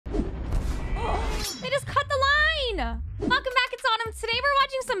Welcome back, it's Autumn. Today we're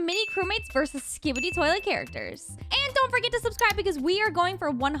watching some mini crewmates versus Skibidi toilet characters. And don't forget to subscribe because we are going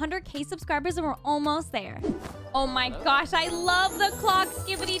for 100k subscribers and we're almost there. Oh my gosh, I love the clock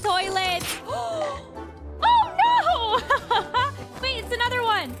Skibidi toilet. Oh no! Wait, it's another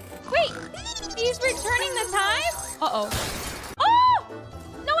one. Wait, he's returning the time? Uh-oh. Oh!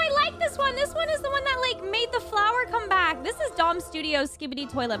 No, I like this one. This one is the one that like made the flower come back. This is Dom Studio's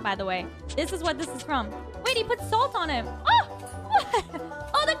Skibidi toilet, by the way. This is what this is from. Wait, he put salt on him. Oh!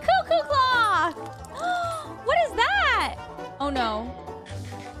 Oh, the cuckoo clock! What is that? Oh no.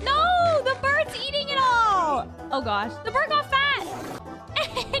 No! The bird's eating it all! Oh gosh. The bird got fat!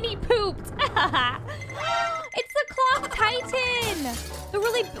 And he pooped. It's the clock titan! The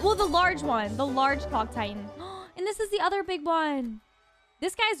really... Well, the large one. The large clock titan. And this is the other big one.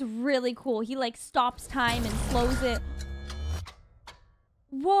 This guy's really cool. He like stops time and slows it.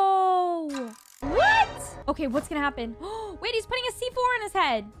 Whoa! What? Okay, what's gonna happen? Wait, he's putting a C4 on his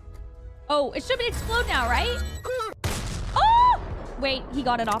head. Oh, it should explode now, right? Oh! Wait, he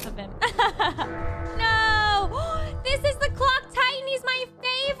got it off of him. No! This is the clock titan. He's my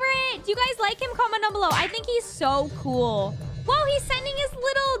favorite. Do you guys like him? Comment down below. I think he's so cool. Whoa, he's sending his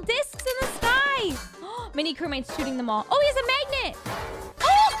little discs in the sky. Mini crewmates shooting them all. Oh, he has a magnet.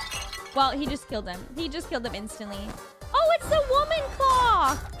 Oh! Well, he just killed him. He just killed him instantly. Oh, it's the woman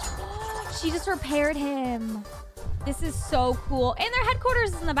clock. She just repaired him. This is so cool. And their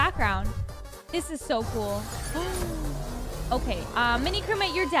headquarters is in the background. This is so cool. Okay, mini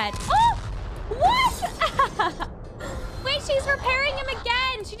crewmate, you're dead. Oh! What? Wait, she's repairing him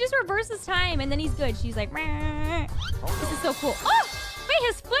again. She just reverses time and then he's good. She's like, meh. This is so cool. Oh! Wait,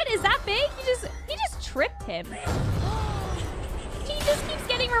 his foot is that big? He just tripped him. He just keeps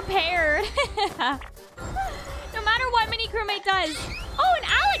getting repaired. No matter what mini crewmate does. Oh, an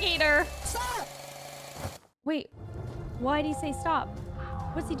alligator. Stop. Wait, why did he say stop?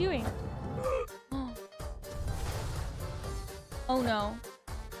 What's he doing? Oh no.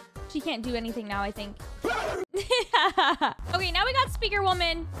 She can't do anything now, I think. Okay, now we got Speaker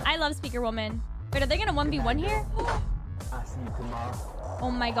Woman. I love Speaker Woman. Wait, are they gonna 1v1 here?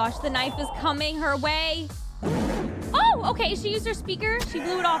 Oh my gosh, the knife is coming her way. Oh, okay, she used her speaker. She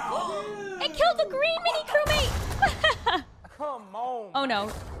blew it off. It killed the green mini crewmate. Come on. Oh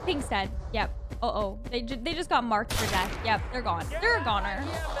no, Pink's dead. Yep. Uh-oh, they just got marked for death. Yep, they're gone. They're a goner.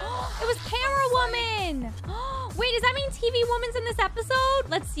 It was Camera Woman. Wait, does that mean TV Woman's in this episode?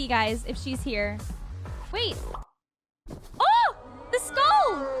 Let's see, guys, if she's here. Wait. Oh, the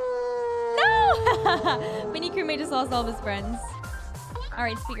skull. No. Mini crewmate just lost all of his friends. All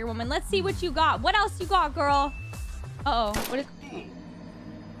right, Speaker Woman, let's see what you got. What else you got, girl? Uh-oh, what is...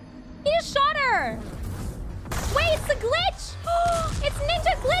 He just shot her. Wait, it's the glitch. It's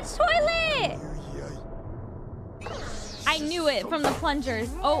Ninja Glitch Toilet. I knew it from the plungers.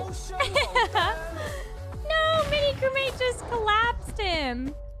 Oh. No, mini crewmate just collapsed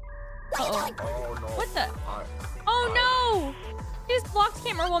him. Uh-oh. What the? Oh, no. He just blocked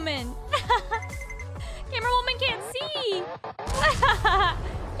Camera Woman. Camera Woman can't see.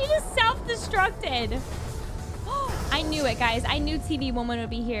 He just self-destructed. I knew it, guys. I knew TV Woman would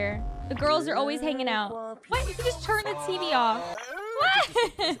be here. The girls are always hanging out. What? You just turned the TV off.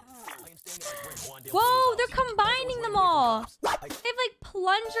 What? Whoa, they're combining them all. They have like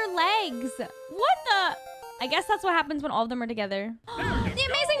plunger legs. What the? I guess that's what happens when all of them are together. The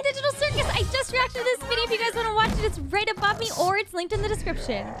Amazing Digital Circus. I just reacted to this video. If you guys want to watch it, it's right above me or it's linked in the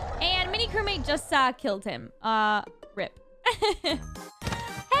description. And mini crewmate just killed him. Rip. Hey,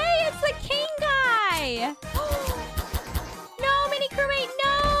 it's the king guy. No, mini crewmate, no.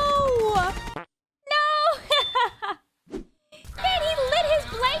 No. Man, he lit his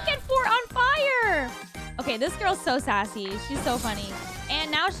blanket fort on fire. Okay, this girl's so sassy. She's so funny.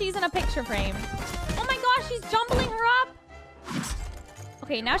 And now she's in a picture frame. Oh my gosh, she's jumbling her up.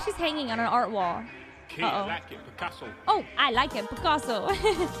 Okay, now she's hanging on an art wall. Uh-oh. Oh, I like it, Picasso.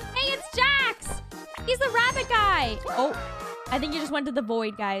 Hey, it's Jax. He's the rabbit guy. Oh, I think you just went to the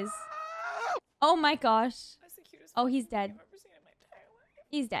void, guys. Oh my gosh. Oh, he's dead.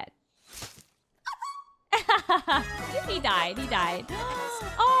 He's dead. He died. He died.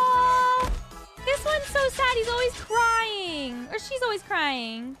 Oh, this one's so sad. He's always crying. Or she's always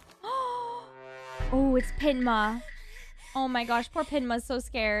crying. Oh, it's Pinma. Oh my gosh. Poor Pinma's so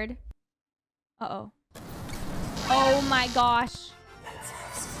scared. Uh-oh. Oh my gosh.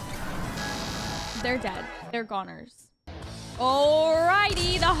 They're dead. They're goners.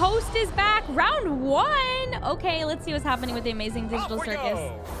 Alrighty, the host is back. Round 1. Okay, let's see what's happening with the Amazing Digital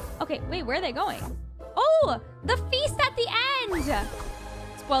Circus. Okay, wait, where are they going? Oh, the feast at the end.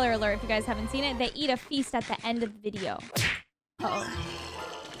 Spoiler alert if you guys haven't seen it. They eat a feast at the end of the video. Uh-oh.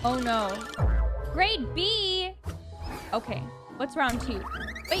 Oh no. Grade B. Okay. What's round 2?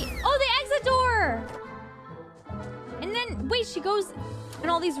 Wait. Oh, the exit door. And then, wait, she goes in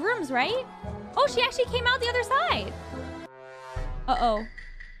all these rooms, right? Oh, she actually came out the other side. Uh-oh.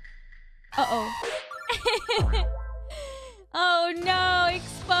 Uh-oh. Oh no,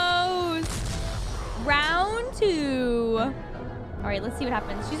 exposed. Round 2. All right, let's see what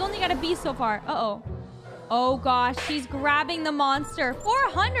happens. She's only got a B so far. Uh-oh. Oh gosh, she's grabbing the monster.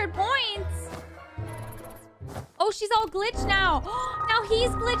 400 points. Oh, she's all glitched now. Now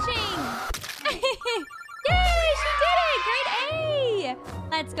he's glitching. Yay, she did it. Grade A.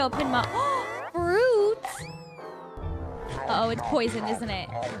 Let's go, Pinma. Fruit. Uh-oh, it's poison, isn't it?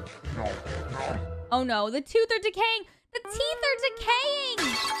 Oh no, the tooth are decaying. The teeth are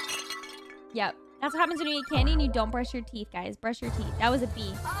decaying. Yep, that's what happens when you eat candy and you don't brush your teeth, guys. Brush your teeth. That was a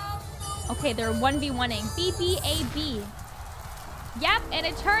B. Okay, they're 1v1ing. B, B, A, B. Yep, and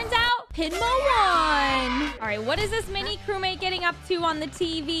it turns out Pinma won. All right, what is this mini crewmate getting up to on the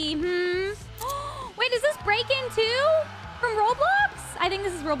TV? Wait, is this Break-In too? From Roblox? I think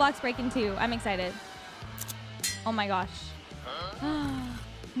this is Roblox Break-In 2. I'm excited. Oh my gosh.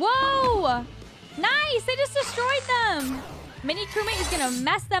 Whoa! Nice! They just destroyed them! Mini crewmate is gonna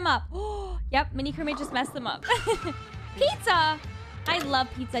mess them up. Yep, mini crewmate just messed them up. Pizza! I love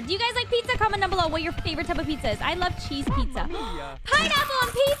pizza. Do you guys like pizza? Comment down below what your favorite type of pizza is. I love cheese pizza. Pineapple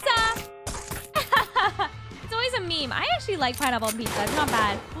on pizza! It's always a meme. I actually like pineapple on pizza. It's not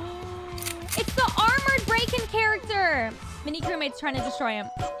bad. It's the armored Break-In character! Mini crewmate's trying to destroy him.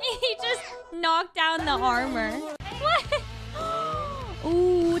 He just knocked down the armor. What?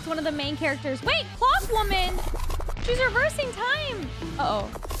 Ooh, it's one of the main characters. Wait, Clock Woman! She's reversing time! Uh-oh.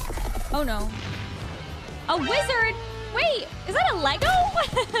 Oh no. A wizard! Wait, is that a Lego?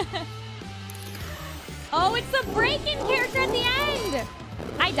 Oh, it's the Break-In character at the end!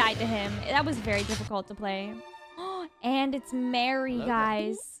 I died to him. That was very difficult to play. And it's Mary,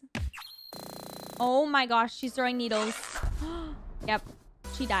 guys. Oh my gosh, she's throwing needles. Yep,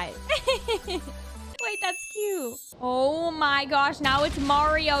 she died. Wait, that's cute. Oh my gosh, now it's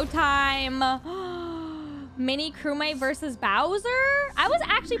Mario time. Mini crewmate versus Bowser? I was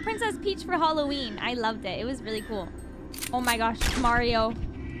actually Princess Peach for Halloween. I loved it. It was really cool. Oh my gosh, it's Mario.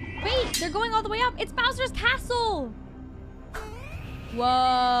 Wait, they're going all the way up. It's Bowser's castle.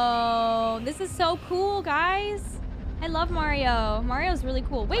 Whoa, this is so cool, guys. I love Mario. Mario's really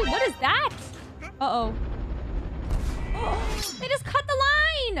cool. Wait, what is that? Uh-oh. They just cut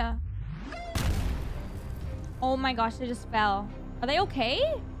the line. Oh my gosh, they just fell. Are they okay?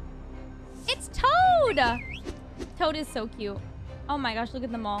 It's Toad! Toad is so cute. Oh my gosh, look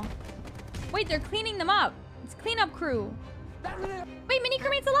at them all. Wait, they're cleaning them up. It's cleanup crew. Wait, mini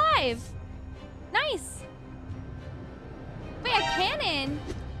crewmate's alive. Nice. Wait, a cannon?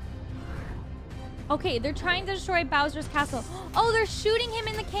 Okay, they're trying to destroy Bowser's castle. Oh, they're shooting him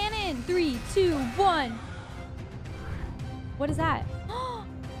in the cannon. 3, 2, 1. What is that? Oh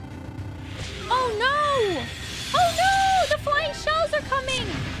no! Oh no! The flying shells are coming!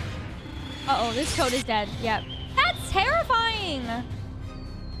 Uh-oh, this Toad is dead. Yep. That's terrifying!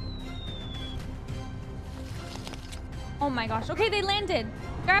 Oh my gosh. Okay, they landed.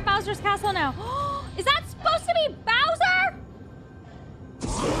 They're at Bowser's castle now. Is that supposed to be Bowser?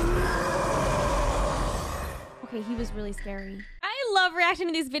 Okay, he was really scary. I love reacting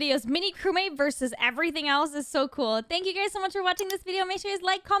to these videos. Mini crewmate versus everything else is so cool. Thank you guys so much for watching this video. Make sure you guys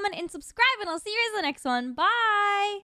like, comment, and subscribe, and I'll see you guys in the next one. Bye!